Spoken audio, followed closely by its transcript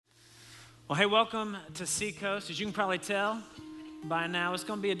Well, hey, welcome to Seacoast. As you can probably tell by now, it's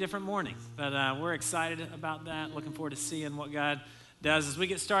going to be a different morning, but we're excited about that. Looking forward to seeing what God does. As we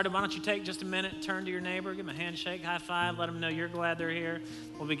get started, why don't you take just a minute, turn to your neighbor, give them a handshake, high five, let them know you're glad they're here.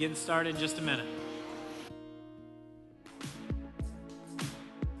 We'll be getting started in just a minute.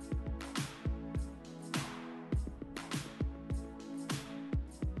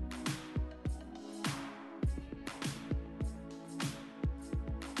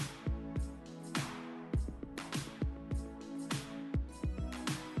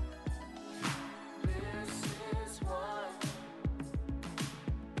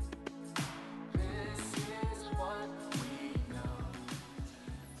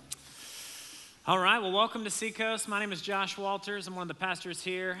 All right, well, welcome to Seacoast. My name is Josh Walters. I'm one of the pastors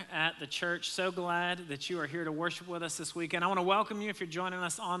here at the church. So glad that you are here to worship with us this weekend. I want to welcome you if you're joining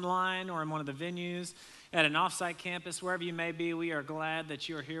us online or in one of the venues at an offsite campus, wherever you may be. We are glad that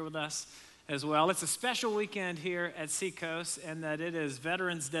you are here with us as well. It's a special weekend here at Seacoast, and that it is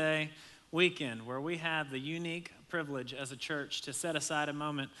Veterans Day weekend, where we have the unique privilege as a church to set aside a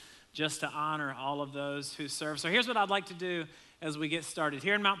moment just to honor all of those who serve. So here's what I'd like to do as we get started.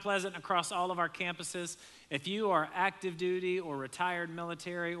 Here in Mount Pleasant, across all of our campuses, if you are active duty or retired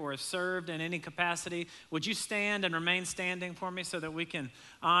military or have served in any capacity, would you stand and remain standing for me so that we can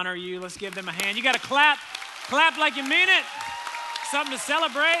honor you? Let's give them a hand. You got to clap like you mean it. Something to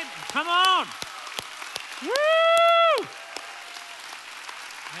celebrate. Come on. Woo!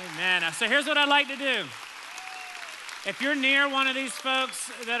 Amen. So here's what I'd like to do. If you're near one of these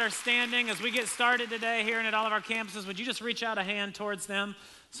folks that are standing, as we get started today here and at all of our campuses, would you just reach out a hand towards them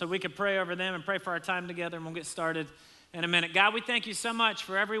so we could pray over them and pray for our time together, and we'll get started in a minute. God, we thank you so much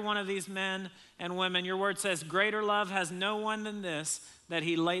for every one of these men and women. Your word says, greater love has no one than this, that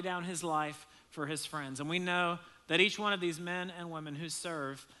he lay down his life for his friends. And we know that each one of these men and women who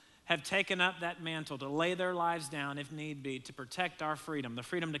serve have taken up that mantle to lay their lives down if need be, to protect our freedom, the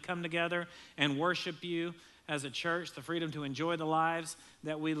freedom to come together and worship you as a church, the freedom to enjoy the lives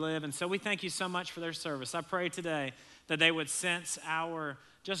that we live. And so we thank you so much for their service. I pray today that they would sense our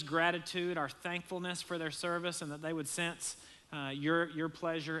just gratitude, our thankfulness for their service, and that they would sense your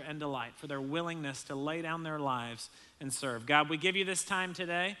pleasure and delight for their willingness to lay down their lives and serve. God, we give you this time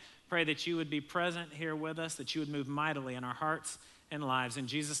today. Pray that you would be present here with us, that you would move mightily in our hearts and lives. In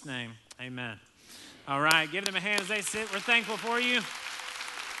Jesus' name, amen. All right, give them a hand as they sit. We're thankful for you.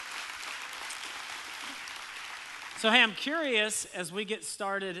 So, hey, I'm curious, as we get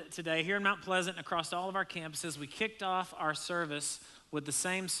started today here in Mount Pleasant and across all of our campuses, we kicked off our service with the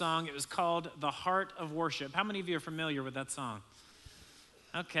same song. It was called The Heart of Worship. How many of you are familiar with that song?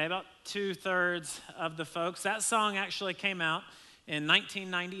 Okay, about 2/3 of the folks. That song actually came out in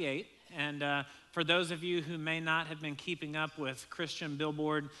 1998. And for those of you who may not have been keeping up with Christian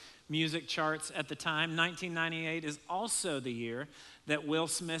Billboard music charts at the time, 1998 is also the year that Will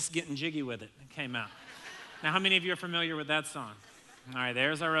Smith's Getting Jiggy With It came out. Now, how many of you are familiar with that song? All right,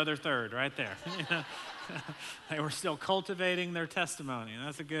 there's our other third right there. They were still cultivating their testimony.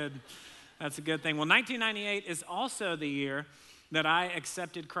 That's a good thing. Well, 1998 is also the year that I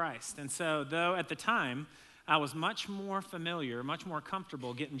accepted Christ. And so, though at the time I was much more familiar, much more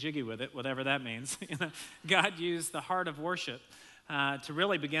comfortable getting jiggy with it, whatever that means, God used the heart of worship to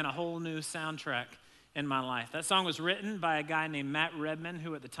really begin a whole new soundtrack in my life. That song was written by a guy named Matt Redman,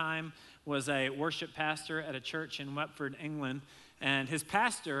 who at the time was a worship pastor at a church in Watford, England. And his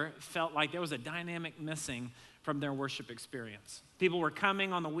pastor felt like there was a dynamic missing from their worship experience. People were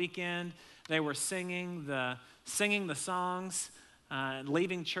coming on the weekend. They were singing the songs,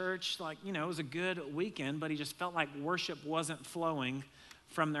 leaving church. It was a good weekend, but he just felt like worship wasn't flowing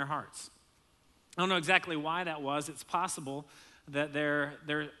from their hearts. I don't know exactly why that was. It's possible that their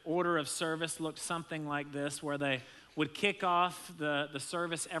order of service looked something like this, where they would kick off the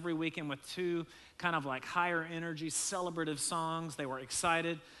service every weekend with two kind of like higher energy, celebrative songs. They were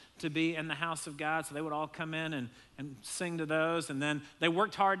excited to be in the house of God, so they would all come in and sing to those. And then they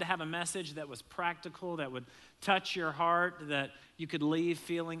worked hard to have a message that was practical, that would touch your heart, that you could leave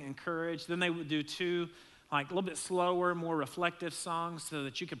feeling encouraged. Then they would do two a little bit slower, more reflective songs so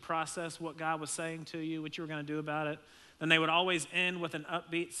that you could process what God was saying to you, what you were going to do about it. Then they would always end with an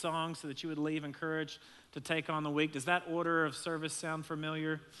upbeat song so that you would leave encouraged to take on the week. Does that order of service sound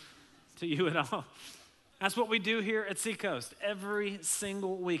familiar to you at all? That's what we do here at Seacoast every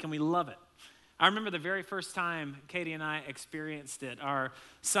single week, and we love it. I remember the very first time Katie and I experienced it. Our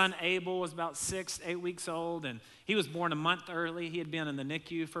son Abel was about 6, 8 weeks old, and he was born a month early. He had been in the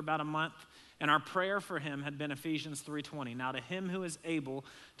NICU for about a month, And our prayer for him had been Ephesians 3:20. Now to him who is able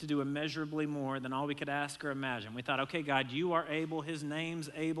to do immeasurably more than all we could ask or imagine. We thought, okay, God, you are able. His name's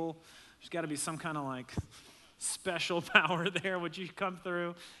able. There's got to be some kind of like special power there. Would you come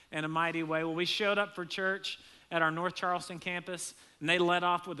through in a mighty way? Well, we showed up for church at our North Charleston campus, and they led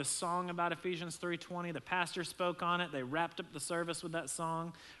off with a song about Ephesians 3:20. The pastor spoke on it. They wrapped up the service with that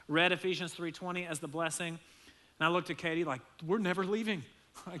song, read Ephesians 3:20 as the blessing. And I looked at Katie like, we're never leaving.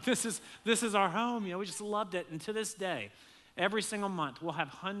 Like this is our home. We just loved it. And to this day, every single month, we'll have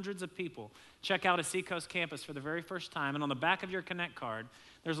hundreds of people check out a Seacoast campus for the very first time. And on the back of your Connect card,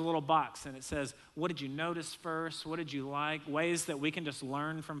 there's a little box, and it says, what did you notice first? What did you like? Ways that we can just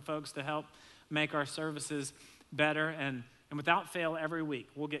learn from folks to help make our services better. And without fail, every week,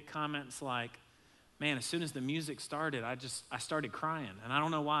 we'll get comments like, man, as soon as the music started, I started crying. And I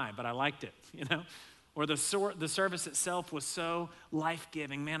don't know why, but I liked it, Or the service itself was so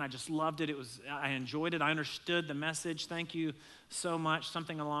life-giving. Man, I just loved it. I enjoyed it. I understood the message. Thank you so much.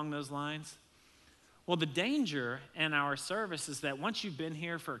 Something along those lines. Well, the danger in our service is that once you've been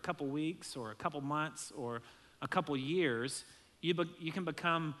here for a couple weeks or a couple months or a couple years, you can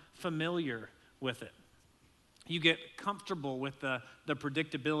become familiar with it. You get comfortable with the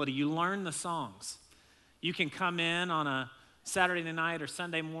predictability. You learn the songs. You can come in on a Saturday night or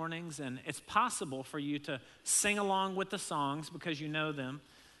Sunday mornings, and it's possible for you to sing along with the songs because you know them,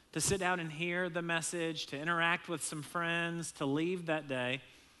 to sit down and hear the message, to interact with some friends, to leave that day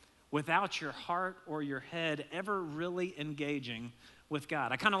without your heart or your head ever really engaging with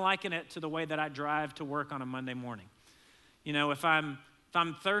God. I kind of liken it to the way that I drive to work on a Monday morning. If I'm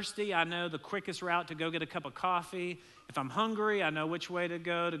thirsty, I know the quickest route to go get a cup of coffee. If I'm hungry, I know which way to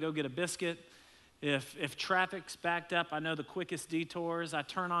go get a biscuit. If traffic's backed up, I know the quickest detours. I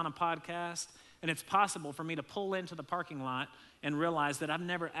turn on a podcast, and it's possible for me to pull into the parking lot and realize that I've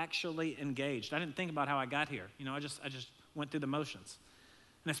never actually engaged. I didn't think about how I got here. I just went through the motions.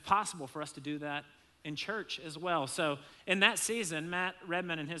 And it's possible for us to do that in church as well. So in that season, Matt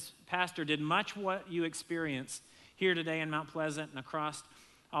Redman and his pastor did much what you experience here today in Mount Pleasant and across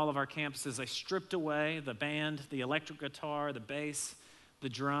all of our campuses. They stripped away the band, the electric guitar, the bass, the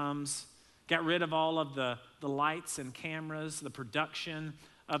drums, got rid of all of the lights and cameras, the production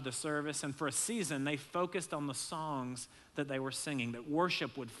of the service. And for a season, they focused on the songs that they were singing, that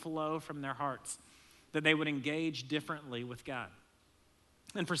worship would flow from their hearts, that they would engage differently with God.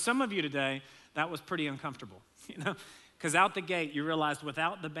 And for some of you today, that was pretty uncomfortable, because out the gate, you realized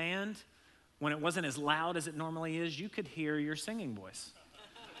without the band, when it wasn't as loud as it normally is, you could hear your singing voice.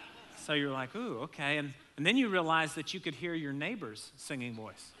 So you're like, ooh, okay. And then you realized that you could hear your neighbor's singing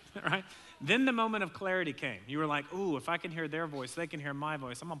voice, right? Then the moment of clarity came. You were like, ooh, if I can hear their voice, they can hear my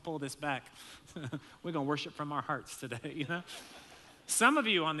voice. I'm going to pull this back. We're going to worship from our hearts today, Some of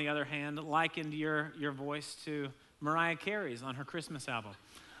you, on the other hand, likened your voice to Mariah Carey's on her Christmas album.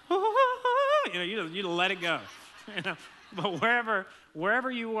 You let it go. But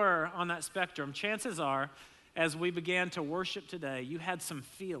wherever you were on that spectrum, chances are, as we began to worship today, you had some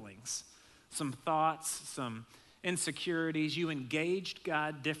feelings, some thoughts, some insecurities. You engaged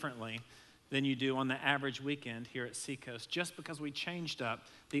God differently than you do on the average weekend here at Seacoast, just because we changed up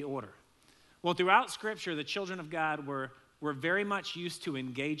the order. Well, throughout Scripture, the children of God were very much used to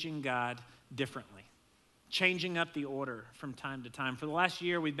engaging God differently, changing up the order from time to time. For the last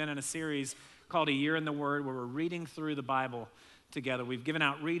year, we've been in a series called A Year in the Word, where we're reading through the Bible together. We've given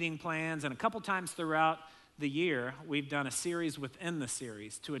out reading plans, and a couple times throughout the year, we've done a series within the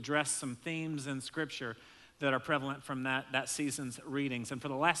series to address some themes in Scripture that are prevalent from that season's readings. And for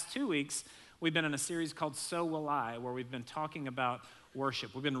the last 2 weeks, we've been in a series called So Will I, where we've been talking about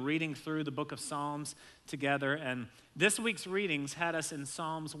worship. We've been reading through the book of Psalms together, and this week's readings had us in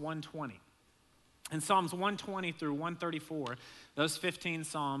Psalms 120. In Psalms 120 through 134, those 15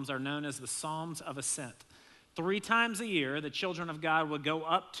 Psalms are known as the Psalms of Ascent. 3 times a year, the children of God would go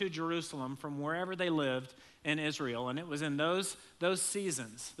up to Jerusalem from wherever they lived in Israel. And it was in those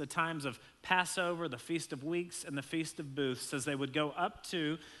seasons, the times of Passover, the Feast of Weeks, and the Feast of Booths, as they would go up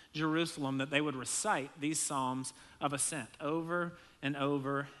to Jerusalem, that they would recite these Psalms of Ascent over and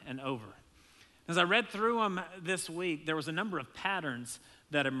over and over. As I read through them this week, there was a number of patterns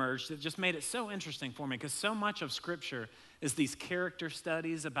that emerged that just made it so interesting for me, because so much of Scripture is these character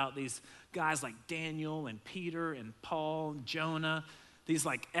studies about these guys like Daniel and Peter and Paul, Jonah, these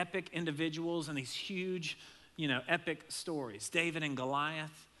like epic individuals and these huge, epic stories. David and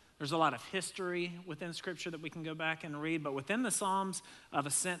Goliath. There's a lot of history within Scripture that we can go back and read, but within the Psalms of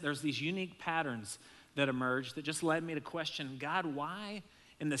Ascent, there's these unique patterns that emerged that just led me to question, God, why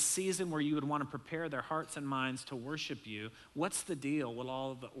in the season where you would want to prepare their hearts and minds to worship you, what's the deal with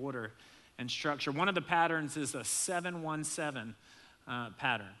all of the order and structure. One of the patterns is a 717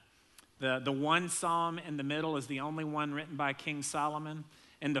 pattern. The one psalm in the middle is the only one written by King Solomon.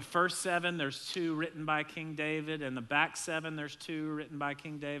 In the first 7, there's 2 written by King David. In the back 7, there's 2 written by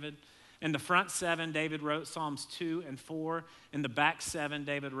King David. In the front 7, David wrote Psalms 2 and 4. In the back 7,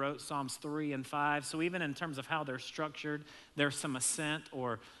 David wrote Psalms 3 and 5. So even in terms of how they're structured, there's some ascent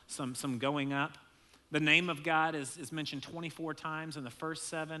or some going up. The name of God is mentioned 24 times in the first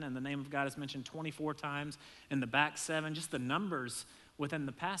 7, and the name of God is mentioned 24 times in the back 7. Just the numbers within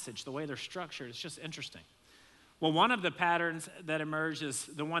the passage, the way they're structured, it's just interesting. Well, one of the patterns that emerged is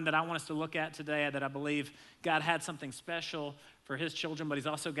the one that I want us to look at today, that I believe God had something special for his children, but he's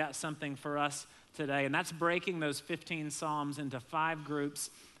also got something for us today, and that's breaking those 15 Psalms into 5 groups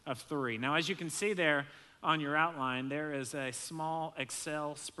of 3. Now, as you can see there on your outline, there is a small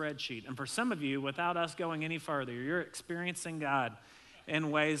Excel spreadsheet, and for some of you, without us going any further, you're experiencing God in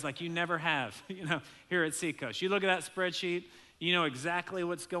ways like you never have, here at Seacoast. You look at that spreadsheet, you know exactly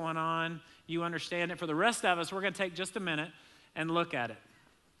what's going on. You understand it. For the rest of us, we're going to take just a minute and look at it.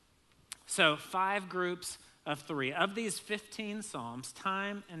 So 5 groups of 3. Of these 15 Psalms,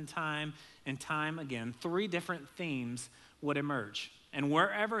 time and time and time again, 3 different themes would emerge. And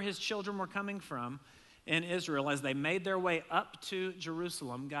wherever his children were coming from in Israel, as they made their way up to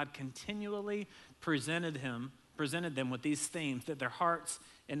Jerusalem, God continually presented them with these themes, that their hearts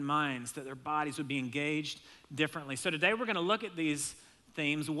and minds, that their bodies would be engaged differently. So today we're going to look at these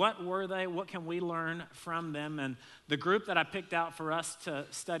themes. What were they? What can we learn from them? And the group that I picked out for us to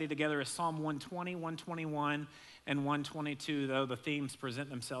study together is Psalm 120, 121, and 122, though the themes present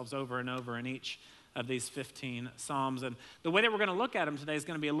themselves over and over in each of these 15 Psalms. And the way that we're going to look at them today is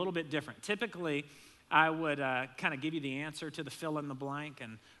going to be a little bit different. Typically, I would kind of give you the answer to the fill in the blank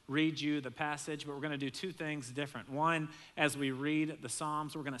and read you the passage, but we're going to do 2 things different. One, as we read the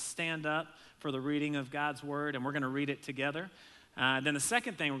Psalms, we're going to stand up for the reading of God's word, and we're going to read it together. Then the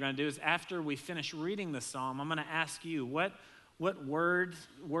second thing we're going to do is after we finish reading the Psalm, I'm going to ask you, what words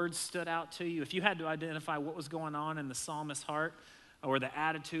stood out to you? If you had to identify what was going on in the psalmist's heart or the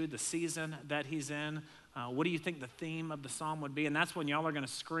attitude, the season that he's in, what do you think the theme of the psalm would be? And that's when y'all are going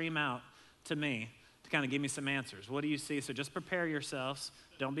to scream out to me to kind of give me some answers. What do you see? So just prepare yourselves.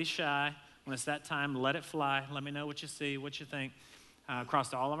 Don't be shy. When it's that time, let it fly. Let me know what you see, what you think.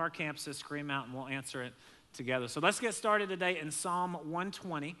 Across all of our campuses, scream out and we'll answer it together. So let's get started today in Psalm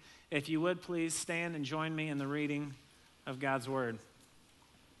 120. If you would, please stand and join me in the reading of God's word.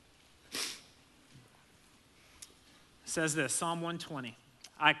 It says this, Psalm 120.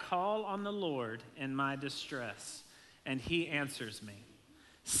 I call on the Lord in my distress, and he answers me.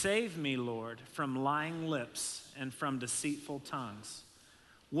 Save me, Lord, from lying lips and from deceitful tongues.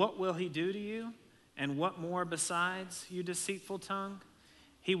 What will he do to you? And what more besides, you deceitful tongue?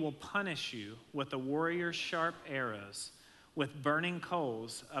 He will punish you with a warrior's sharp arrows, with burning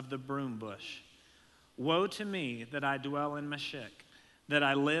coals of the broom bush. Woe to me that I dwell in Meshech, that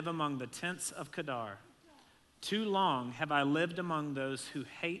I live among the tents of Kedar. Too long have I lived among those who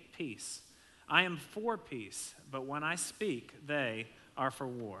hate peace. I am for peace, but when I speak, they are for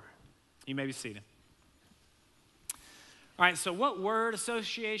war. You may be seated. All right, so what word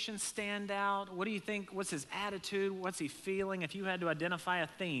associations stand out? What do you think? What's his attitude? What's he feeling? If you had to identify a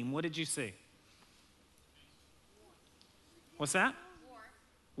theme, what did you see? What's that?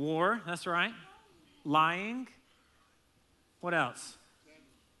 War, that's right. Lying. What else?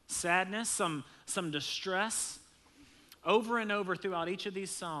 Sadness, some distress. Over and over throughout each of these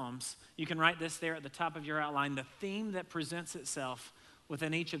Psalms, you can write this there at the top of your outline. The theme that presents itself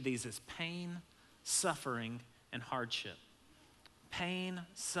within each of these is pain, suffering, and hardship. Pain,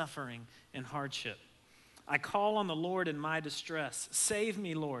 suffering, and hardship. I call on the Lord in my distress. Save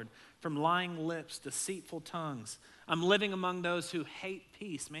me, Lord, from lying lips, deceitful tongues. I'm living among those who hate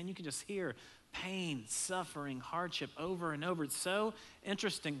peace. Man, you can just hear pain, suffering, hardship over and over. It's so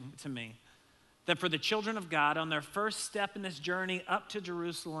interesting to me that for the children of God, on their first step in this journey up to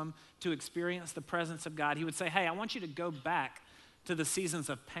Jerusalem to experience the presence of God, he would say, hey, I want you to go back to the seasons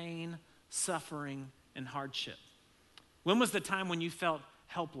of pain, suffering, and hardship. When was the time when you felt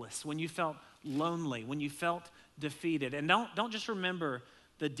helpless, when you felt lonely, when you felt defeated? And don't just remember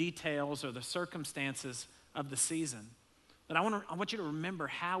the details or the circumstances of the season, but I want you to remember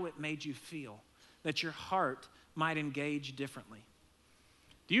how it made you feel, that your heart might engage differently.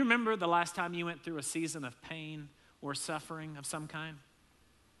 Do you remember the last time you went through a season of pain or suffering of some kind?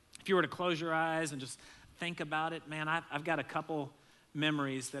 If you were to close your eyes and just think about it, man, I've got a couple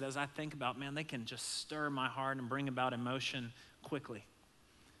memories that as I think about, man, they can just stir my heart and bring about emotion quickly.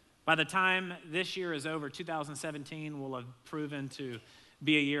 By the time this year is over, 2017 will have proven to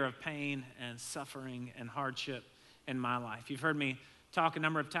be a year of pain and suffering and hardship in my life. You've heard me talk a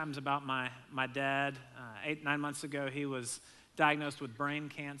number of times about my dad. 8-9 months ago, he was diagnosed with brain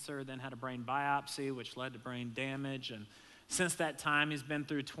cancer, then had a brain biopsy, which led to brain damage. And since that time, he's been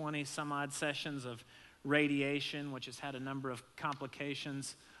through 20 some odd sessions of radiation, which has had a number of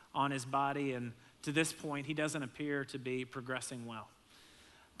complications on his body. And to this point, he doesn't appear to be progressing well.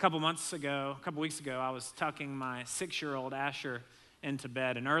 A couple weeks ago, I was tucking my 6-year-old Asher into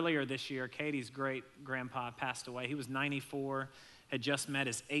bed. And earlier this year, Katie's great-grandpa passed away. He was 94, had just met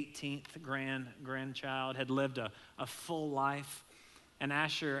his 18th grandchild, had lived a full life. And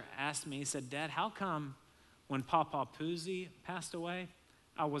Asher asked me, he said, "Dad, how come when Papa Poozy passed away,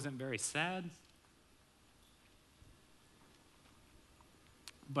 I wasn't very sad?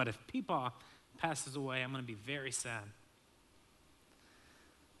 But if Peepaw passes away, I'm going to be very sad."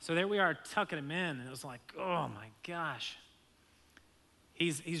 So there we are tucking him in, and it was like, oh my gosh.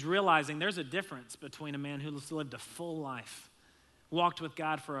 He's realizing there's a difference between a man who's lived a full life, walked with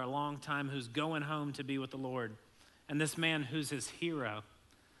God for a long time, who's going home to be with the Lord, and this man who's his hero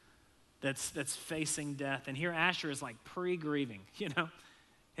that's facing death. And here Asher is like pre-grieving,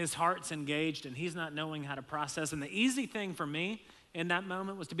 His heart's engaged, and he's not knowing how to process. And the easy thing for me in that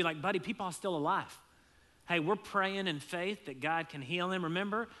moment was to be like, "Buddy, Peepaw's still alive. Hey, we're praying in faith that God can heal him."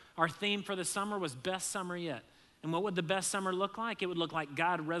 Remember, our theme for the summer was best summer yet. And what would the best summer look like? It would look like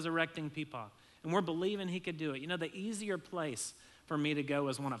God resurrecting Peepaw. And we're believing he could do it. The easier place for me to go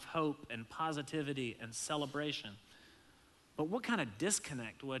is one of hope and positivity and celebration. But what kind of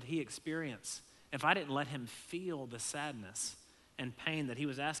disconnect would he experience if I didn't let him feel the sadness and pain that he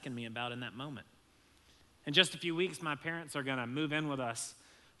was asking me about in that moment? In just a few weeks, my parents are going to move in with us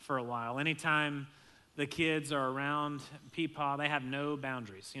for a while. Anytime the kids are around Peepaw, they have no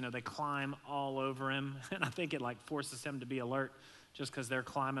boundaries. They climb all over him, and I think it forces him to be alert just because they're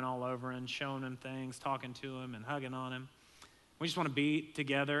climbing all over him, showing him things, talking to him, and hugging on him. We just want to be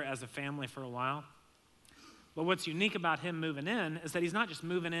together as a family for a while. But what's unique about him moving in is that he's not just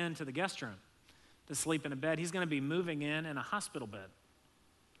moving into the guest room to sleep in a bed. He's going to be moving in a hospital bed.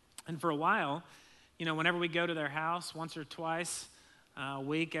 And for a while, whenever we go to their house once or twice a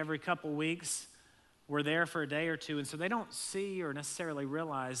week, every couple weeks, we're there for a day or two. And so they don't see or necessarily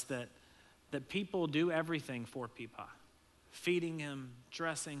realize that people do everything for Peepaw, feeding him,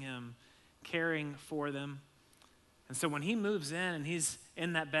 dressing him, caring for them. And so when he moves in and he's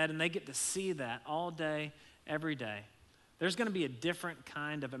in that bed and they get to see that all day, every day, there's going to be a different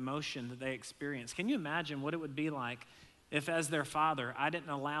kind of emotion that they experience. Can you imagine what it would be like if, as their father, I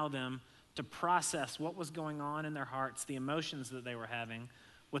didn't allow them to process what was going on in their hearts, the emotions that they were having,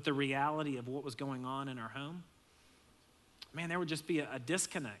 with the reality of what was going on in our home? Man, there would just be a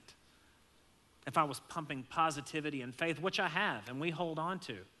disconnect if I was pumping positivity and faith, which I have and we hold on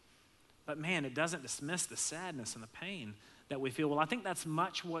to. But man, it doesn't dismiss the sadness and the pain that we feel. Well, I think that's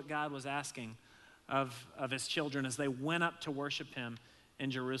much what God was asking of his children as they went up to worship him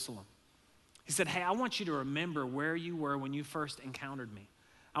in Jerusalem. He said, "Hey, I want you to remember where you were when you first encountered me.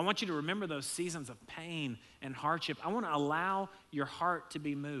 I want you to remember those seasons of pain and hardship. I want to allow your heart to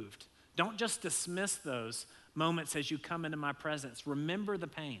be moved. Don't just dismiss those moments as you come into my presence. Remember the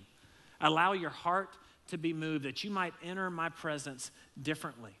pain. Allow your heart to be moved that you might enter my presence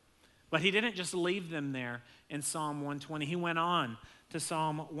differently." But he didn't just leave them there in Psalm 120. He went on to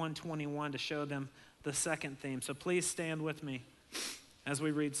Psalm 121 to show them the second theme. So please stand with me as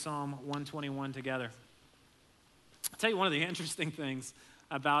we read Psalm 121 together. I'll tell you one of the interesting things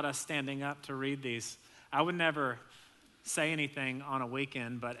about us standing up to read these. I would never say anything on a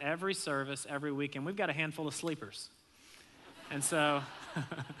weekend, but every service, every weekend, we've got a handful of sleepers. And so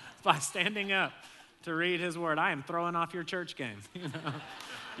by standing up to read his word, I am throwing off your church game.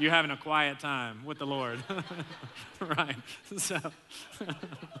 You're having a quiet time with the Lord. Right? So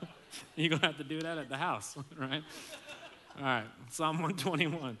you're going to have to do that at the house, right? All right, Psalm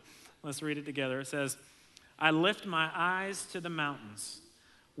 121. Let's read it together. It says, "I lift my eyes to the mountains.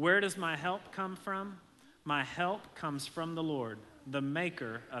 Where does my help come from? My help comes from the Lord, the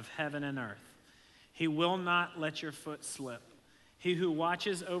maker of heaven and earth. He will not let your foot slip. He who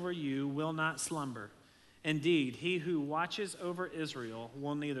watches over you will not slumber. Indeed, he who watches over Israel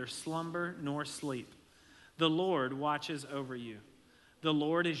will neither slumber nor sleep. The Lord watches over you. The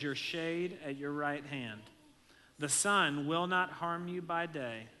Lord is your shade at your right hand. The sun will not harm you by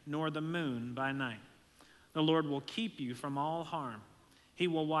day, nor the moon by night. The Lord will keep you from all harm. He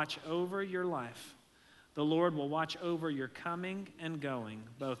will watch over your life. The Lord will watch over your coming and going,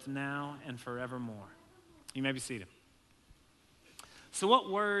 both now and forevermore." You may be seated. So what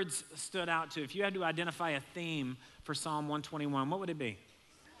words stood out to you? If you had to identify a theme for Psalm 121, what would it be?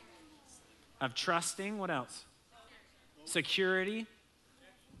 of trusting, what else? Security,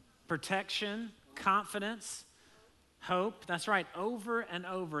 protection, confidence, hope. That's right, over and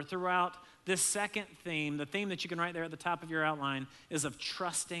over throughout this second theme, the theme that you can write there at the top of your outline is of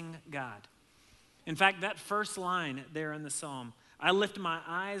trusting God. In fact, that first line there in the psalm, I lift my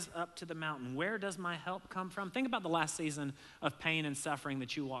eyes up to the mountain. Where does my help come from? Think about the last season of pain and suffering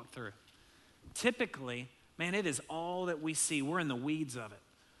that you walked through. Typically, man, it is all that we see. We're in the weeds of it.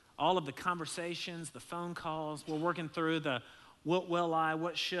 All of the conversations, the phone calls, we're working through the what will I,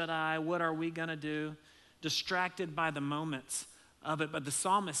 what should I, what are we going to do? Distracted by the moments of it. But the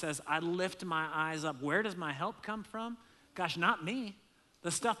psalmist says, I lift my eyes up. Where does my help come from? Gosh, not me. The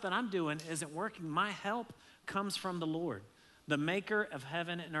stuff that I'm doing isn't working. My help comes from the Lord, the maker of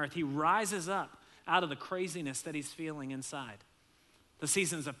heaven and earth. He rises up out of the craziness that he's feeling inside, the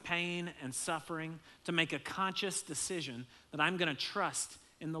seasons of pain and suffering, to make a conscious decision that I'm going to trust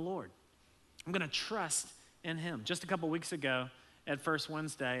in the Lord. I'm going to trust in him. Just a couple weeks ago at First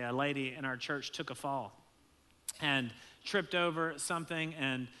Wednesday, a lady in our church took a fall and tripped over something,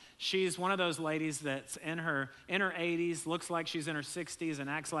 and she's one of those ladies that's in her 80s, looks like she's in her 60s, and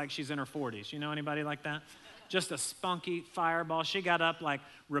acts like she's in her 40s. You know anybody like that? Just a spunky fireball. She got up like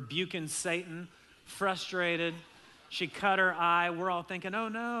rebuking Satan, frustrated. She cut her eye. We're all thinking, oh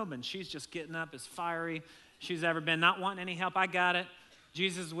no, but she's just getting up as fiery she's ever been, not wanting any help. I got it.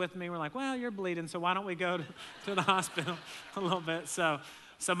 Jesus is with me. We're like, well, you're bleeding, so why don't we go to the hospital a little bit? So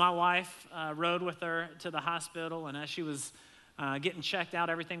my wife rode with her to the hospital, and as she was getting checked out,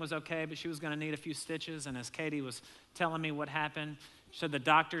 everything was okay, but she was going to need a few stitches. And as Katie was telling me what happened, she said the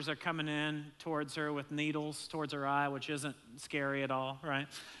doctors are coming in towards her with needles towards her eye, which isn't scary at all, right?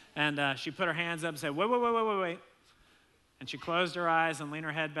 And she put her hands up and said, wait. And she closed her eyes and leaned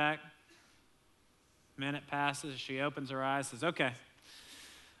her head back. Minute passes. She opens her eyes, says, okay,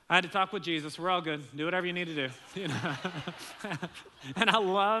 I had to talk with Jesus. We're all good. Do whatever you need to do. You know? And I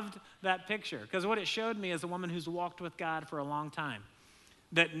loved that picture because what it showed me is a woman who's walked with God for a long time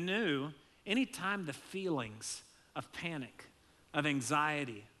that knew anytime the feelings of panic, of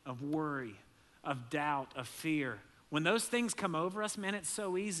anxiety, of worry, of doubt, of fear, when those things come over us, man, it's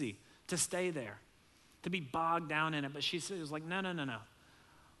so easy to stay there, to be bogged down in it. But she was like, no.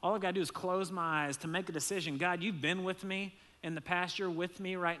 All I've got to do is close my eyes to make a decision. God, you've been with me in the past. You're with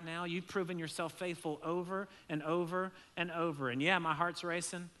me right now. You've proven yourself faithful over and over and over. And yeah, my heart's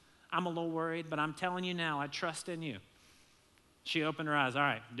racing. I'm a little worried, but I'm telling you now, I trust in you. She opened her eyes. All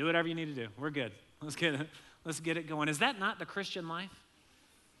right, do whatever you need to do. We're good. Let's get it going. Is that not the Christian life?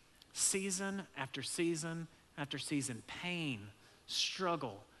 Season after season after season, pain,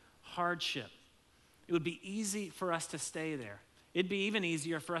 struggle, hardship. It would be easy for us to stay there. It'd be even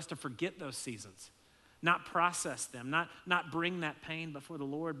easier for us to forget those seasons, not process them, not bring that pain before the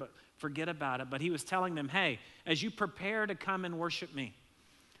Lord, but forget about it. But he was telling them, hey, as you prepare to come and worship me,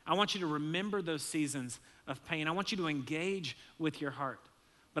 I want you to remember those seasons of pain. I want you to engage with your heart,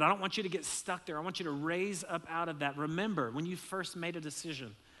 but I don't want you to get stuck there. I want you to raise up out of that. Remember when you first made a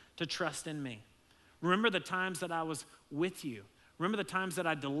decision to trust in me. Remember the times that I was with you. Remember the times that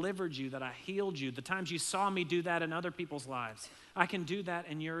I delivered you, that I healed you, the times you saw me do that in other people's lives. I can do that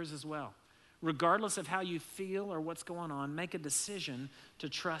in yours as well. Regardless of how you feel or what's going on, make a decision to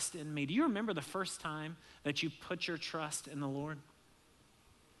trust in me. Do you remember the first time that you put your trust in the Lord?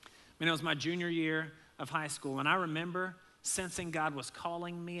 I mean, it was my junior year of high school, and I remember sensing God was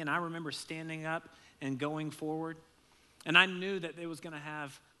calling me, and I remember standing up and going forward. And I knew that it was going to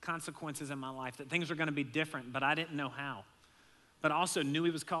have consequences in my life, that things were going to be different, but I didn't know how. But I also knew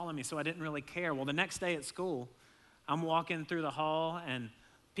he was calling me, so I didn't really care. Well, the next day at school, I'm walking through the hall, and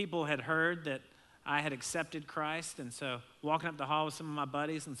people had heard that I had accepted Christ, and so walking up the hall with some of my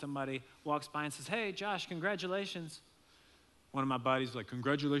buddies, and somebody walks by and says, hey, Josh, congratulations. One of my buddies was like,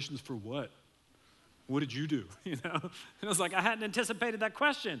 congratulations for what? What did you do? You know? And I was like, I hadn't anticipated that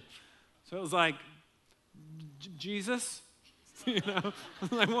question. So it was like, Jesus? You know?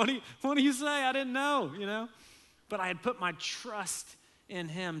 Like, what do you say? I didn't know, you know? But I had put my trust in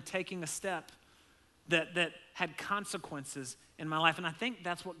him, taking a step that had consequences in my life. And I think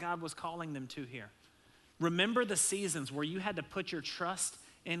that's what God was calling them to here. Remember the seasons where you had to put your trust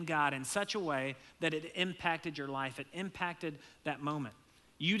in God in such a way that it impacted your life. It impacted that moment.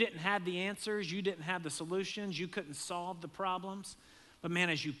 You didn't have the answers. You didn't have the solutions. You couldn't solve the problems. But man,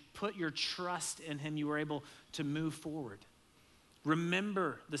 as you put your trust in him, you were able to move forward.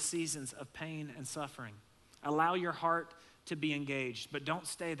 Remember the seasons of pain and suffering. Allow your heart to be engaged, but don't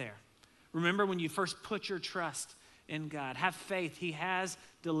stay there. Remember when you first put your trust in God. Have faith. He has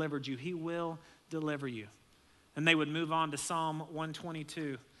delivered you. He will deliver you. And they would move on to Psalm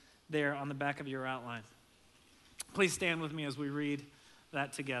 122 there on the back of your outline. Please stand with me as we read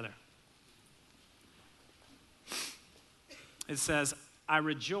that together. It says, I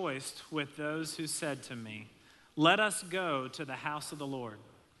rejoiced with those who said to me, let us go to the house of the Lord.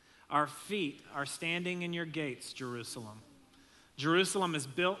 Our feet are standing in your gates, Jerusalem. Jerusalem is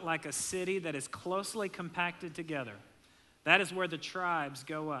built like a city that is closely compacted together. That is where the tribes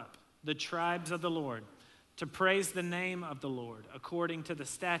go up, the tribes of the Lord, to praise the name of the Lord, according to the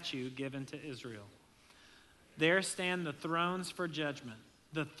statute given to Israel. There stand the thrones for judgment,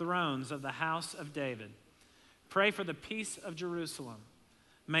 the thrones of the house of David. Pray for the peace of Jerusalem.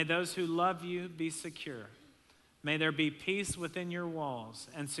 May those who love you be secure. May there be peace within your walls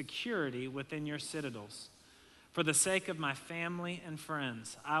and security within your citadels. For the sake of my family and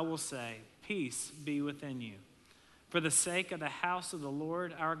friends, I will say, peace be within you. For the sake of the house of the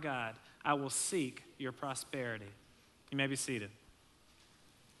Lord our God, I will seek your prosperity. You may be seated.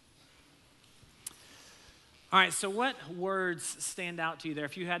 All right, so what words stand out to you there?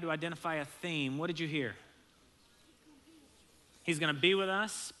 If you had to identify a theme, what did you hear? He's going to be with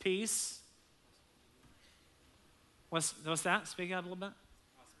us, peace. What's that? Speak out a little bit.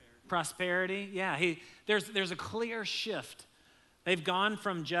 Prosperity. Yeah, there's a clear shift. They've gone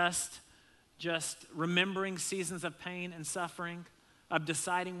from just remembering seasons of pain and suffering, of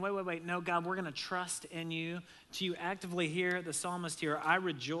deciding, wait, no, God, we're going to trust in you, to you actively hear the psalmist here, I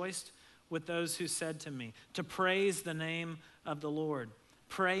rejoiced with those who said to me, to praise the name of the Lord,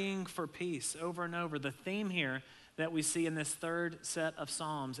 praying for peace over and over. The theme here that we see in this third set of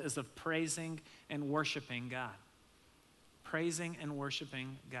Psalms is of praising and worshiping God. Praising and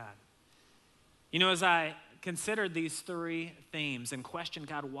worshiping God. You know, as I considered these three themes and questioned,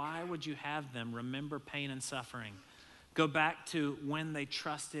 God, why would you have them remember pain and suffering? Go back to when they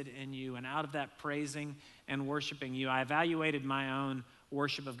trusted in you, and out of that praising and worshiping you, I evaluated my own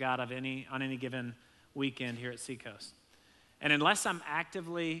worship of God on any given weekend here at Seacoast. And unless I'm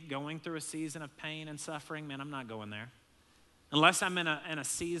actively going through a season of pain and suffering, man, I'm not going there. Unless I'm in a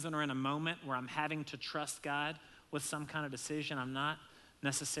season or in a moment where I'm having to trust God with some kind of decision, I'm not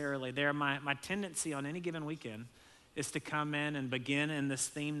necessarily there. My tendency on any given weekend is to come in and begin in this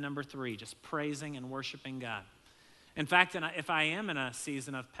theme number 3, just praising and worshiping God. In fact, if I am in a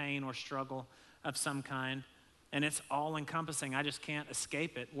season of pain or struggle of some kind, and it's all-encompassing, I just can't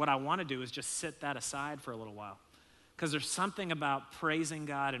escape it, what I want to do is just sit that aside for a little while. Because there's something about praising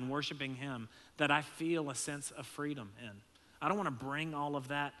God and worshiping Him that I feel a sense of freedom in. I don't want to bring all of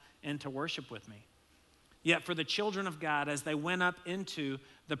that into worship with me. Yet for the children of God, as they went up into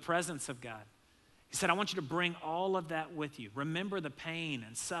the presence of God, He said, I want you to bring all of that with you. Remember the pain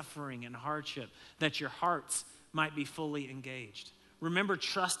and suffering and hardship, that your hearts might be fully engaged. Remember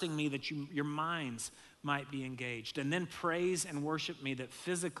trusting me, that your minds might be engaged. And then praise and worship me, that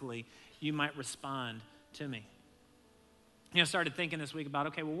physically you might respond to me. You know, I started thinking this week about,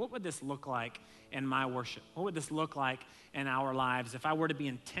 okay, well, what would this look like in my worship? What would this look like in our lives if I were to be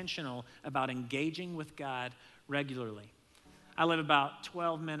intentional about engaging with God regularly? I live about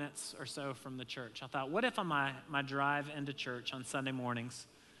 12 minutes or so from the church. I thought, what if on my drive into church on Sunday mornings,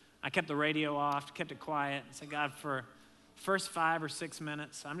 I kept the radio off, kept it quiet, and said, God, for first 5 or 6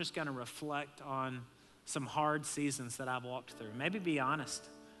 minutes, I'm just going to reflect on some hard seasons that I've walked through. Maybe be honest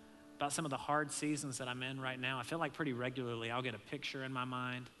about some of the hard seasons that I'm in right now. I feel like pretty regularly I'll get a picture in my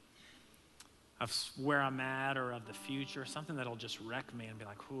mind of where I'm at or of the future, something that'll just wreck me and be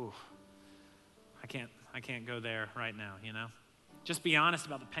like, whew, I can't go there right now, you know? Just be honest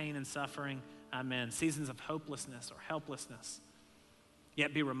about the pain and suffering I'm in, seasons of hopelessness or helplessness,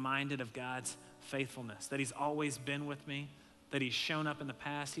 yet be reminded of God's faithfulness, that He's always been with me, that He's shown up in the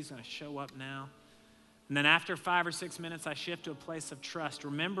past, He's going to show up now. And then after 5 or 6 minutes, I shift to a place of trust,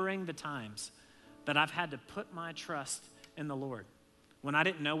 remembering the times that I've had to put my trust in the Lord. When I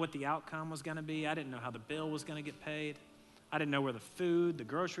didn't know what the outcome was going to be, I didn't know how the bill was going to get paid, I didn't know where the food, the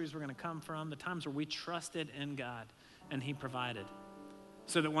groceries were going to come from, the times where we trusted in God and He provided.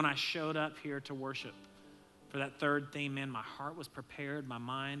 So that when I showed up here to worship for that third theme, man, my heart was prepared, my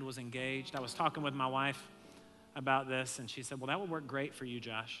mind was engaged. I was talking with my wife about this, and she said, well, that would work great for you,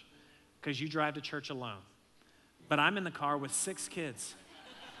 Josh, because you drive to church alone. But I'm in the car with 6 kids.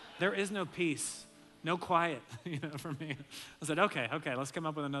 There is no peace, no quiet, for me. I said, okay, let's come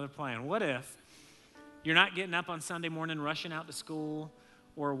up with another plan. What if you're not getting up on Sunday morning, rushing out to school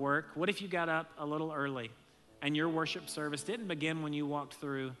or work? What if you got up a little early and your worship service didn't begin when you walked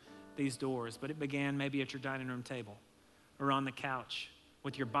through these doors, but it began maybe at your dining room table or on the couch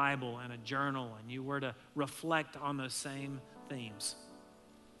with your Bible and a journal, and you were to reflect on those same themes?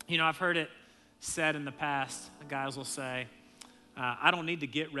 You know, I've heard it said in the past, guys will say, I don't need to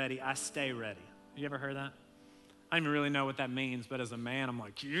get ready, I stay ready. You ever heard that? I don't even really know what that means, but as a man, I'm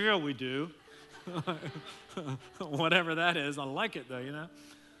like, yeah, we do. Whatever that is, I like it though, you know?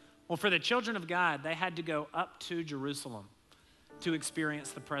 Well, for the children of God, they had to go up to Jerusalem to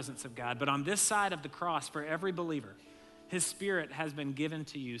experience the presence of God. But on this side of the cross, for every believer, his Spirit has been given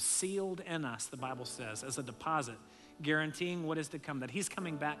to you, sealed in us, the Bible says, as a deposit, guaranteeing what is to come, that he's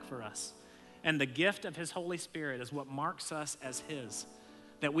coming back for us. And the gift of his Holy Spirit is what marks us as his,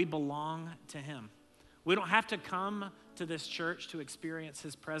 that we belong to him. We don't have to come to this church to experience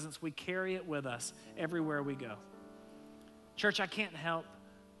his presence. We carry it with us everywhere we go. Church, I can't help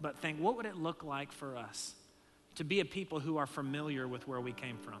but think, what would it look like for us to be a people who are familiar with where we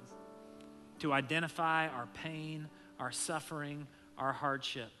came from, to identify our pain, our suffering, our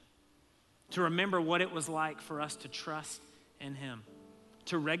hardship, to remember what it was like for us to trust in him,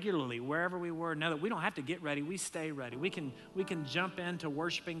 to regularly, wherever we were, know that we don't have to get ready, we stay ready. We can jump into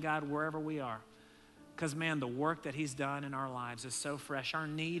worshiping God wherever we are. Because, man, the work that he's done in our lives is so fresh. Our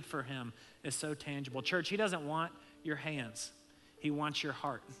need for him is so tangible. Church, he doesn't want your hands. He wants your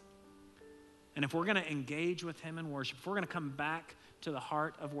heart. And if we're going to engage with him in worship, if we're going to come back to the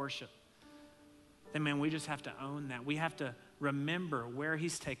heart of worship, then, man, we just have to own that. We have to remember where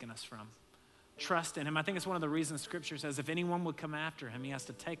he's taken us from. Trust in him. I think it's one of the reasons Scripture says if anyone would come after him, he has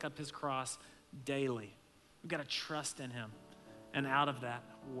to take up his cross daily. We've got to trust in him. And out of that,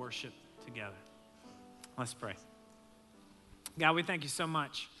 worship together. Let's pray. God, we thank you so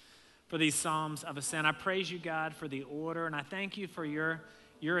much for these Psalms of Ascent. I praise you, God, for the order, and I thank you for your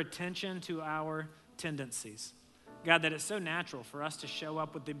attention to our tendencies. God, that it's so natural for us to show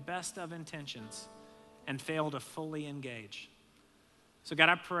up with the best of intentions and fail to fully engage. So God,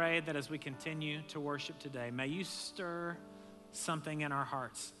 I pray that as we continue to worship today, may you stir something in our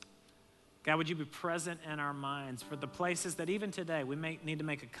hearts. God, would you be present in our minds for the places that even today we may need to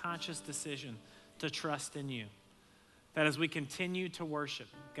make a conscious decision to trust in you. That as we continue to worship,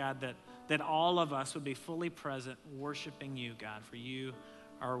 God, that all of us would be fully present worshiping you, God, for you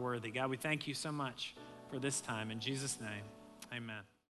are worthy. God, we thank you so much for this time. In Jesus' name, amen.